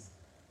His ways.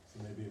 So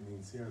maybe it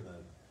means here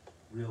that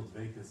real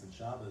Vekas and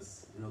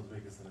Shabbos, real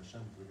Vekas and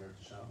Hashem with regard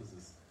to Shabbos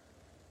is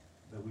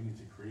that we need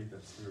to create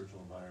that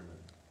spiritual environment.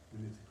 We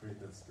need to create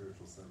that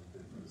spiritual seventh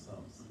day for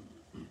ourselves.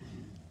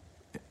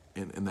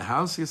 In the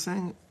house, you're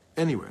saying?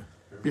 Anywhere.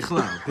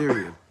 Bichlal,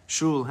 period.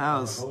 Shul,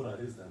 house. Avoda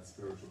is that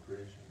spiritual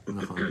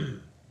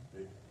creation.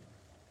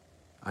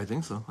 I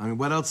think so. I mean,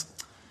 what else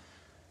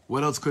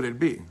could it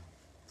be?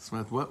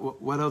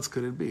 What else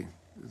could it be?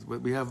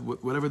 We have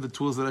whatever the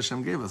tools that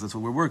Hashem gave us. That's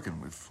what we're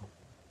working with.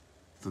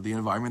 So the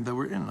environment that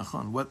we're in.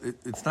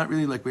 It's not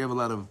really like we have a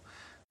lot of.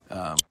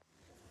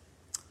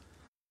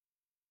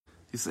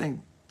 He's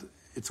saying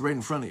it's right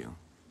in front of you.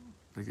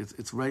 Like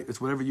it's right. It's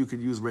whatever you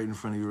could use right in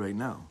front of you right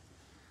now.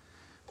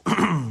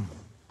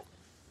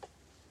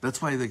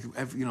 That's why, like,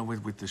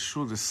 with the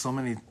shul, there's so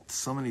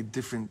many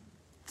different,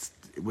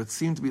 what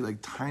seem to be like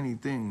tiny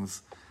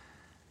things.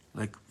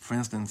 Like, for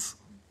instance,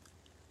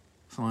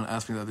 someone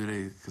asked me the other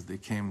day, because they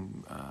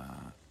came,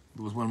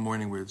 there was one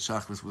morning where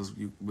Shabbos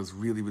was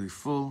really, really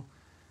full,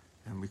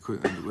 and we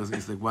couldn't,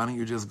 he's like, why don't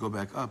you just go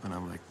back up? And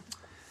I'm like,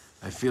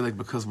 I feel like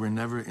because we're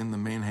never in the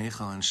main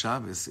Heichal on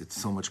Shabbos, it's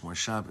so much more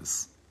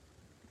Shabbos.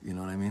 You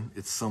know what I mean?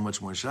 It's so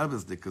much more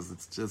Shabbos because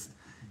it's just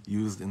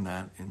used in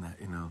that,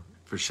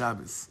 for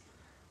Shabbos.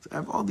 So I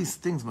have all these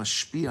things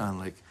mashpia on,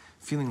 like,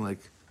 feeling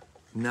like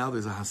now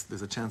there's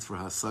a chance for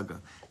hasaga.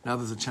 Now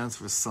there's a chance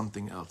for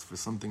something else, for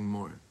something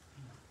more.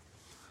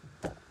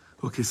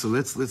 Okay, so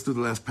let's do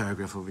the last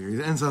paragraph over here.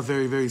 It ends off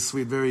very, very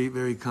sweet, very,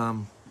 very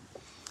calm.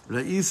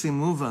 Ra'isi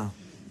muva.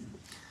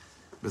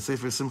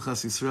 B'sefer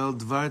Simchas Yisrael,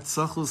 Dvar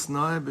Tzachus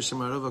Noe B'Shem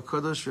Harav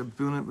HaKadosh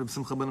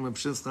B'Simcha B'Nem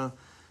B'Pshischa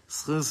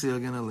Schus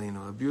Yagen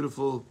Aleinu. A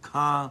beautiful,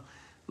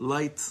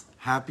 light,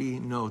 happy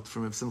note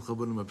from Simcha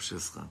B'Nem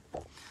B'Pshischa.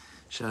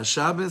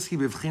 She'ashabes hi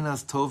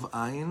b'vchinas tov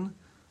ayin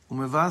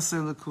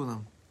u'mevaser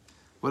lekulam.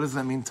 What does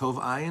that mean, tov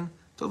ayin?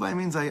 Tov ayin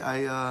means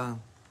I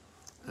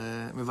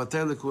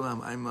mevater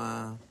lekulam. I'm,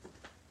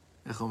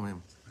 איך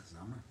אומרים?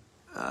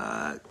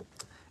 A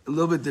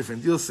little bit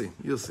different. You'll see.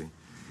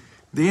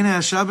 D'hine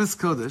HaShabbos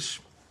Kodesh,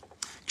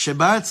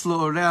 כשבא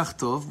אצלו אורח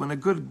טוב, when a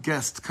good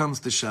guest comes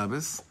to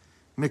Shabbos,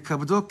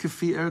 מקבדו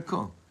כפי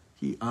ערכו.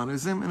 He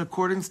honors him in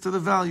accordance to the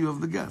value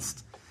of the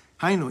guest.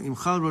 היינו, אם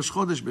חל ראש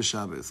חודש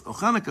בשבס, או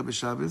חנוכה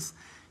בשבס,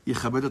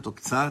 יכבד אותו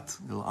קצת,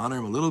 he'll honor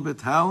him a little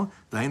bit. How?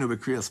 דהיינו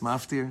בקריאס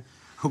מפטיר,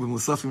 או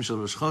במוספים של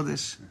ראש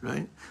חודש,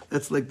 right?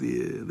 That's like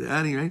the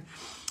adding, right?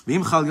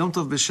 ואם חל יום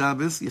טוב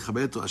בשבס,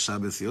 יכבד אותו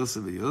השבס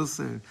יוסף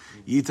ויוסף,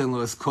 ייתן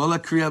לו את כל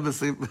הקריאה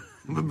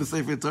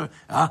בספר תורה.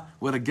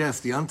 What a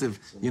guest, Yantiv.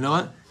 You know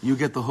what? You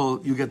get the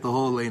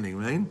whole laning,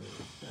 right?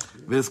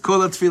 There's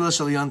kol atfila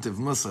shel Yantiv,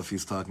 Musaf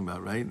he's talking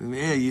about, right?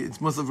 Yeah, it's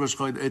Musaf Rosh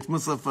Chodesh, it's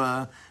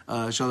Musaf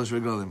Shalosh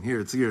Regalim. Here,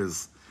 it's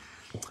yours.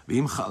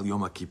 V'im chal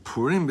Yom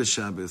HaKippurim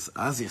b'Shabbos,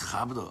 az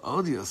yichabdo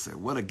od yosef.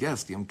 What a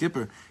guest, Yom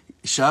Kippur.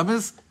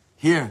 Shabbos,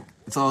 here,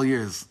 it's all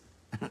yours.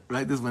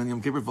 Right? This when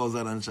Yom Kippur falls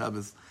out on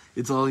Shabbos,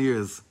 it's all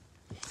yours.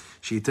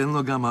 Sheiten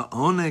lo gam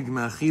ha'oneg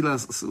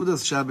me'achilas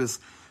sudas Shabbos.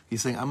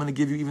 He's saying, I'm going to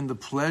give you even the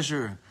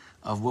pleasure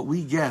of what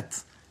we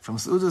get from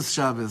Sudas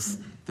Shabbos.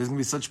 There's going to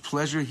be such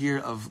pleasure here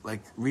of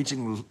like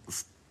reaching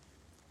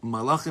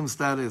malachim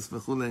status,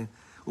 v'chule,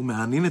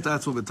 u'mehanin et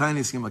atzmo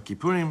b'tainis Yom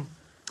HaKippurim.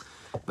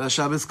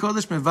 V'Shabbos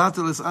Kodesh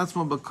mevatel es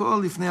atzmo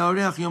b'kol lifnei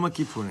ha'oreach Yom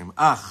HaKippurim.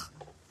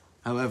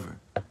 However,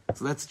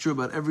 so that's true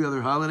about every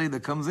other holiday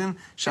that comes in.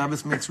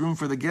 Shabbos makes room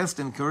for the guest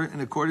in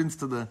accordance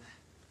to the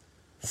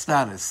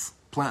status,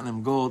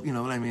 platinum, gold, you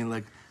know what I mean,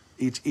 like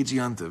each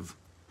yantiv.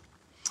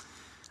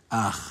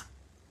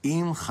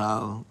 Im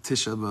chal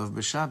Tisha B'Av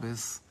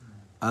b'Shabbos,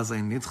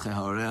 azay nidche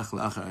ha'oreach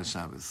la'achar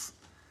ha'Shabbos.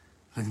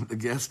 The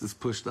guest is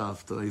pushed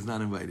off till he's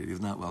not invited,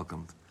 he's not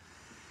welcomed.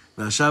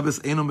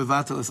 V'Shabbos eino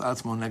mevatel es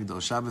atzmo negdo.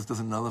 Shabbos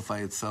doesn't nullify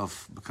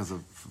itself because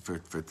of for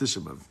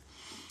Tisha B'Av.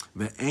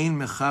 Ve'ein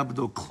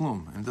mechabdo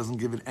klum, and it doesn't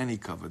give it any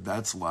cover.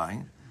 That's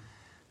why,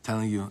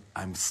 telling you,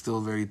 I'm still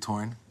very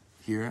torn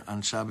here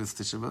on Shabbos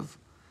Tisha B'Av.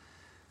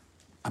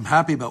 I'm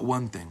happy about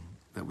one thing,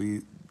 that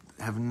we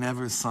have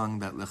never sung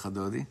that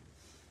Lechadodi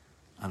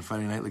on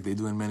Friday night like they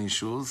do in many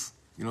shuls.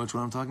 You know which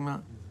one I'm talking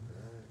about?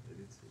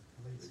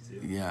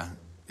 Yeah.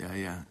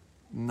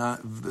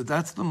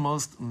 That's the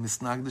most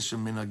misnagdish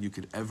minhag you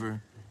could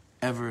ever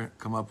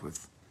come up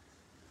with,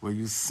 where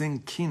you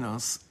sing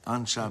kinos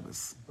on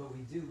Shabbos. But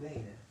we do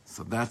lane it.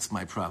 So that's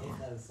my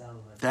problem.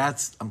 Like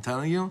I'm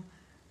telling you,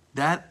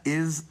 that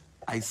is,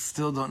 I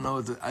still don't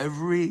know.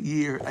 Every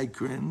year I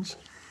cringe.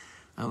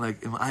 I'm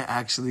like, am I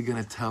actually going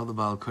to tell the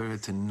Baal Korah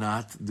to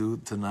not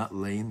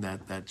lane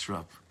that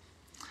trup?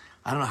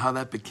 I don't know how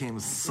that became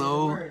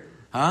so...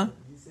 Huh?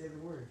 You say the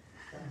word.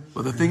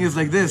 Well, the thing is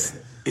like this.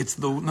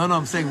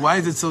 I'm saying, why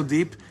is it so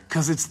deep?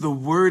 Because it's the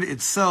word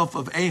itself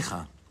of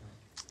Eicha.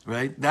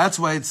 Right? That's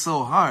why it's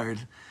so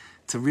hard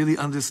to really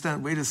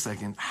understand, wait a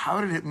second,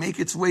 how did it make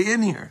its way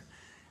in here?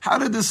 How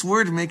did this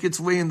word make its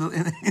way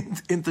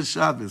into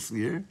Shabbos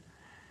here?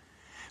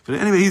 But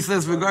anyway, he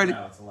says regarding...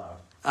 Now it's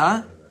allowed.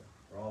 Huh?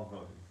 We're all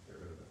voting. Get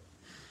rid of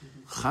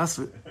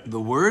it. The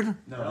word?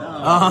 No.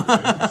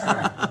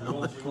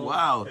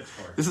 Wow.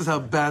 This is how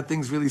bad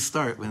things really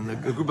start when a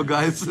group of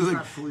guys... It's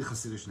not fully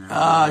Hasidic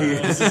now.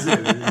 Yes. This is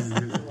right.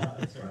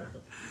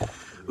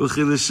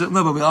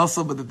 No,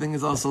 but the thing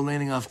is also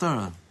laning off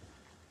Torah.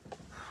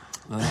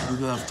 Like, we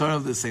do have Torah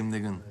of the same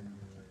niggun.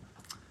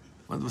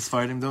 What was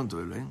Sfardim don't do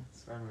it, right?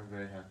 Sfardim are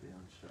very happy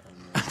on show.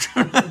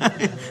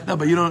 No,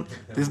 but you don't.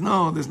 There's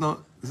no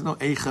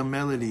Eicha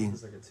melody.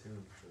 It's like a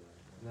tune for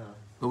that. No,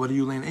 But what do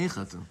you lane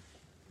Eicha to?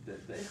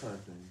 the Eicha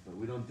thing, but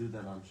we don't do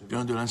that on Shabbat. You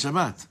don't do it on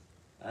Shabbat.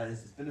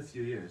 It's been a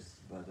few years,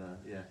 but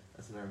yeah,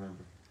 that's what I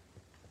remember.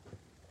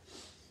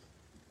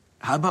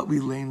 How about we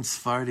lane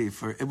Sfardi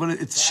for? Well,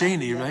 it's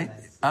Shani, right?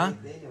 Huh?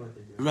 They know what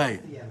they're doing.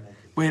 Right. Yeah,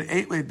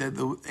 Wait, the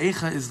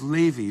Eicha is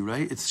Levi,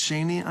 right? It's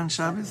Sheni on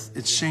Shabbos?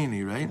 It's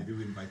Sheni, right? Maybe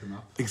we invite them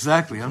up.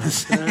 Exactly. I'm going to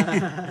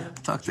say,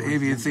 talk to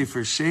Avi and say,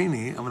 for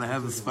Sheni, I'm going to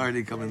have the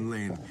Sephardi come in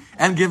lane.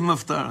 And give him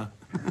Haftarah.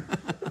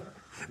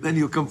 Then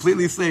you'll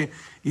completely say,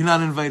 you're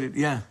not invited.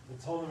 Yeah. The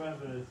Tolna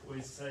Rebbe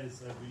always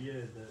says every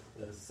year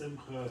that the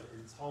Simcha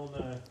in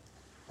Tolna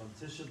on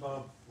Tisha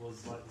B'Av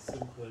was like the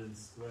Simcha in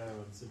Square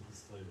on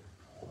Simcha's Torah.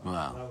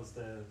 Wow. That was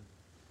the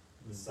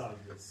Sag,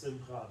 the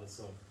Simcha, the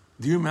Sag.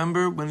 Do you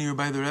remember when you were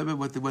by the Rebbe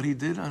what he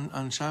did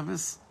on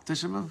Shabbos,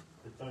 Tisha B'Av?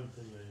 I don't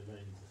think they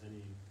named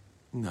any.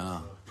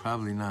 No,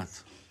 probably not.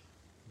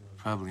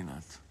 Probably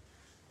not.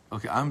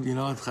 Okay, you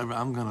know what, Chavra,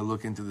 I'm going to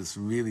look into this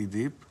really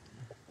deep.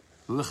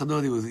 The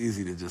Lechadodi was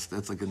easy to just,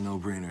 that's like a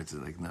no-brainer to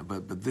like, no,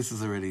 but this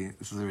is already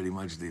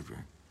much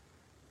deeper.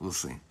 We'll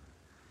see.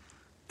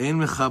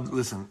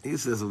 Listen, he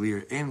says over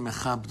here, Ein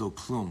mechabdo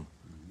klum.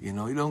 You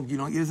know, he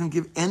doesn't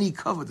give any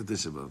cover to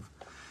Tisha B'Av.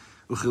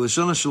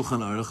 Uchilashon HaShulchan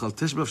Aruch al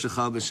Tisha B'Av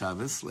shechal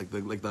b'Shabbos, like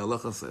the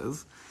halacha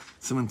says,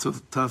 Siman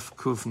Taf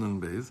Kuf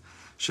Nun Beis,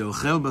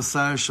 she'ochel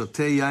basar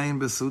shotei yain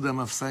besuda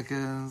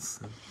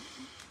mafsekes,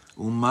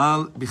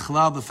 umal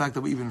bichlal, the fact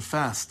that we even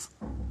fast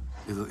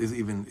is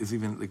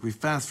even like we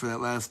fast for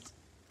that last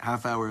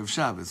half hour of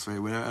Shabbos, right?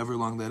 Whatever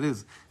long that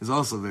is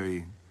also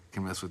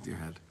can mess with your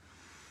head.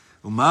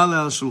 Umal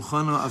al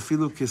shulchano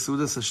afilu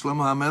kesudas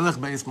Shlomo HaMelech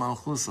beis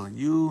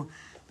malchusa.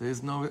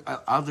 There's no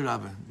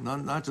adrabah,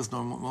 not just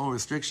no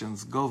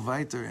restrictions. Go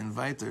weiter and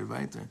weiter,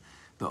 weiter.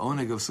 The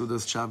oneg of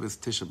Sudas Shabbos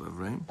Tisha B'Av,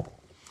 right?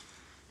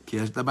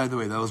 By the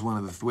way, that was one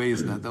of the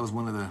ways that was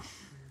one of the.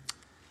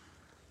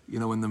 You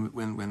know, when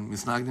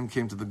Misnagdim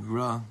came to the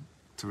Gra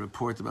to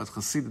report about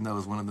Hasidim, that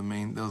was one of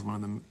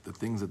the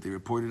things that they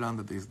reported on.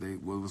 That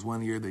it was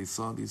one year they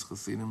saw these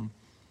Hasidim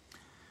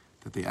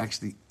that they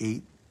actually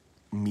ate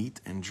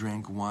meat and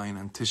drank wine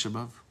on Tisha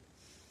B'Av.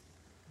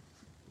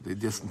 They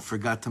just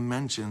forgot to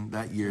mention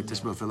that year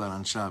Tisha B'Av fell out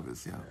on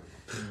Shabbos. Yeah.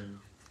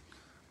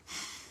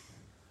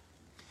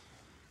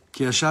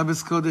 Ki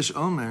Shabbos Kodesh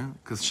Omer,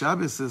 because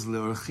Shabbos says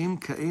leorchim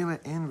ka'ela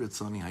en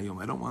ritzoni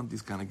hayom. I don't want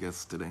these kind of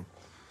guests today.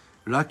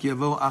 Rak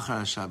yavo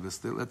achar Shabbos.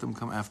 Let them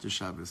come after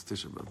Shabbos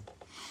Tisha B'Av.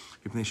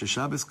 Mipnei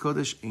sheShabbos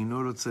Kodesh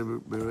eino rotze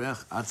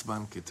bereach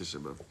atzban ke Tisha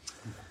B'Av.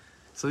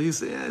 So you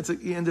say, yeah,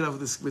 you ended up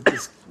with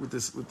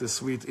this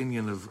sweet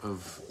Indian of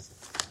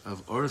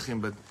orchim,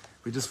 but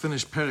we just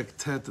finished Perek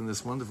Tet in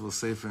this wonderful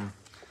sefer.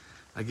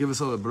 I give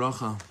us all a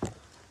bracha,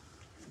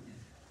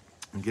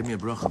 and give me a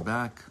bracha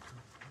back.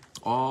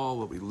 All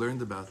what we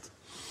learned about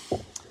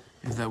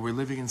is that we're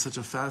living in such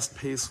a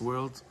fast-paced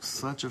world,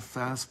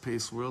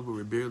 where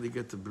we barely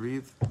get to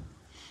breathe.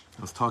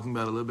 I was talking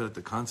about it a little bit at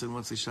the concert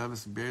once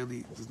Shabbos.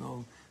 There's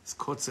no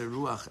kotze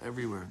ruach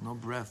everywhere, no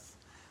breath.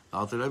 The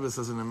Alter Rebbe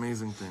says an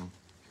amazing thing.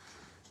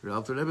 The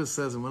Alter Rebbe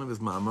says in one of his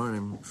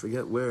ma'amarim,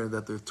 forget where,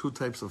 that there are two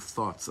types of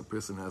thoughts a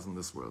person has in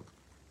this world.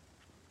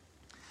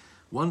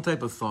 One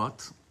type of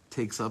thought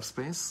takes up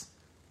space,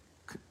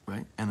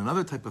 right? And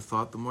another type of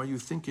thought, the more you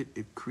think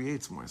it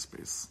creates more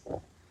space.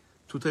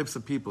 Two types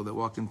of people that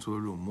walk into a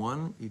room.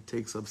 One, he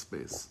takes up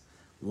space.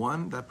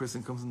 One, that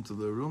person comes into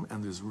the room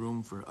and there's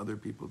room for other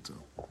people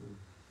too.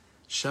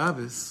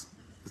 Shabbos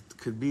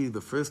could be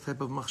the first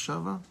type of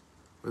machshava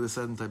or the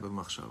second type of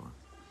machshava.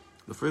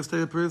 The first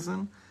type of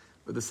person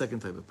or the second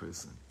type of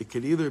person. It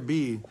could either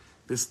be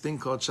this thing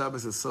called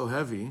Shabbos is so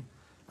heavy,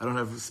 I don't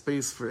have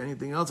space for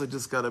anything else, I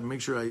just got to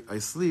make sure I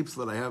sleep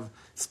so that I have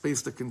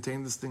space to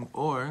contain this thing.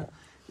 Or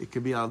it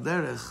could be al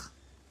derech,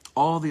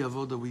 all the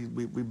avodah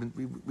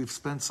we've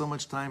spent so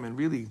much time and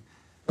really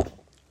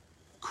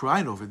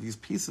cried over these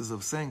pieces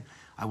of saying,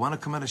 I want to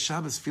come out of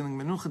Shabbos feeling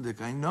menuchadik.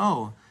 I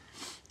know,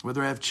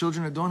 whether I have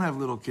children or don't have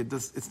little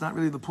kids, it's not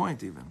really the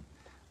point even.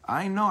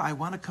 I know I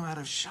want to come out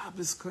of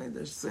Shabbos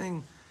Kodesh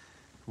saying,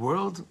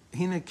 world,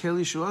 hine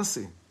keli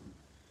shuasi,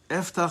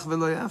 eftach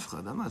v'lo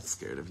yafchad. I'm not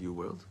scared of you,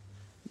 world.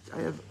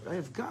 I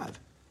have God.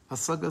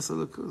 Hasagas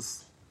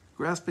elokus,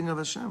 grasping of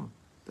Hashem.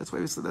 That's why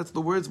we said, that's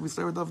the words we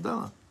start with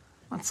Avdallah.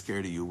 I'm not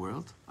scared of you,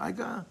 world. I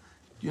got.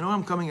 You know what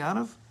I'm coming out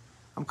of?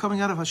 I'm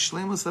coming out of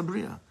Hashlemus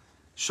Abriya,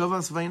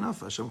 Shavas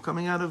Vainafash. I'm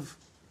coming out of.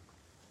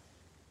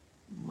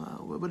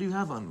 Well, what do you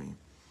have on me?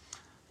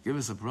 Give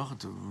us a bracha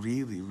to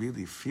really,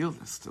 really feel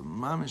this, to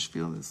mamish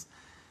feel this,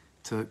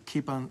 to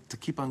keep on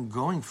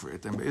going for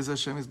it. And Be'ez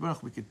Hashem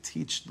Yisbarach, we could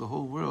teach the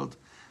whole world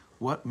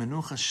what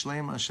menucha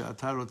shlema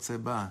she'ata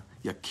rotzeh ba.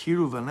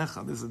 Yakiru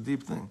vanecha. This is a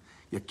deep thing.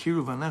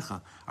 Yakiru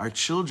vanecha. Our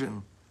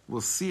children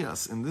will see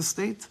us in this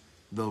state.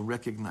 They'll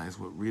recognize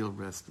what real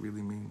rest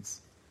really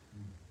means.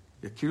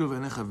 Yakiru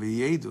vanecha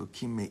v'yedu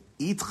ki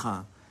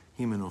me'itcha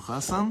hi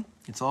menuchasam.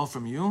 It's all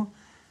from you.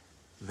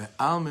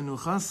 Ve'al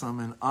menuchasam,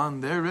 and on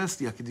their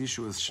rest,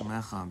 yakidishu es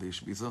shemecha. They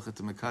should be zochet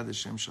to mekadesh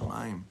Shem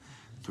Shamayim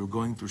through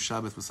going through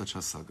Shabbos with such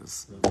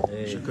hasagas.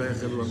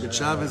 Shekayach everyone. Good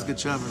Shabbos, good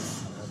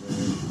Shabbos.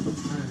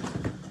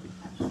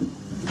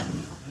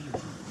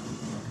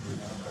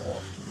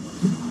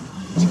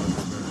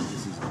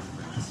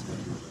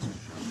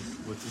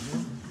 What's his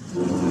name?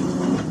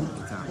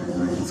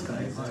 It's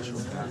gonna be special.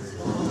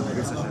 I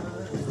guess I had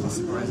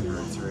surprising her.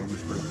 It's her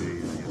English birthday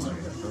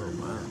yesterday. Oh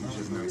wow. She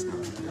doesn't know he's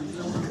coming.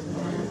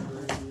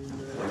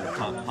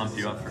 Pump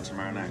you up for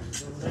tomorrow night.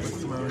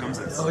 Comes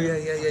at Oh yeah.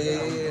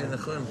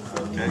 Nachon.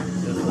 okay.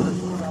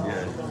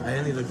 Yeah.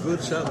 I need a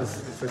good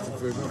Shabbos for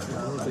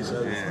Shabbos.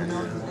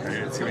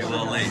 Yeah. It's gonna be a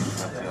little late,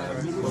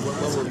 but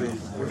What will be?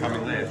 we're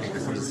coming late. I think it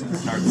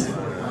starts.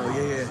 Oh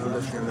yeah. He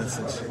left me a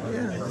message.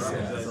 Yeah.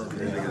 That's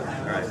okay.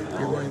 All right.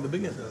 You're going to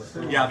begin.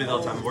 Yeah, I'll be the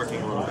whole time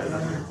working a little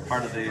bit.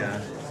 Part of the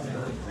event.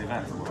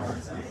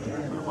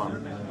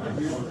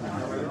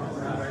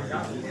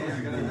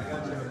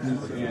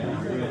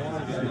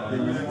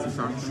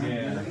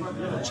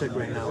 I'll check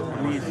right now.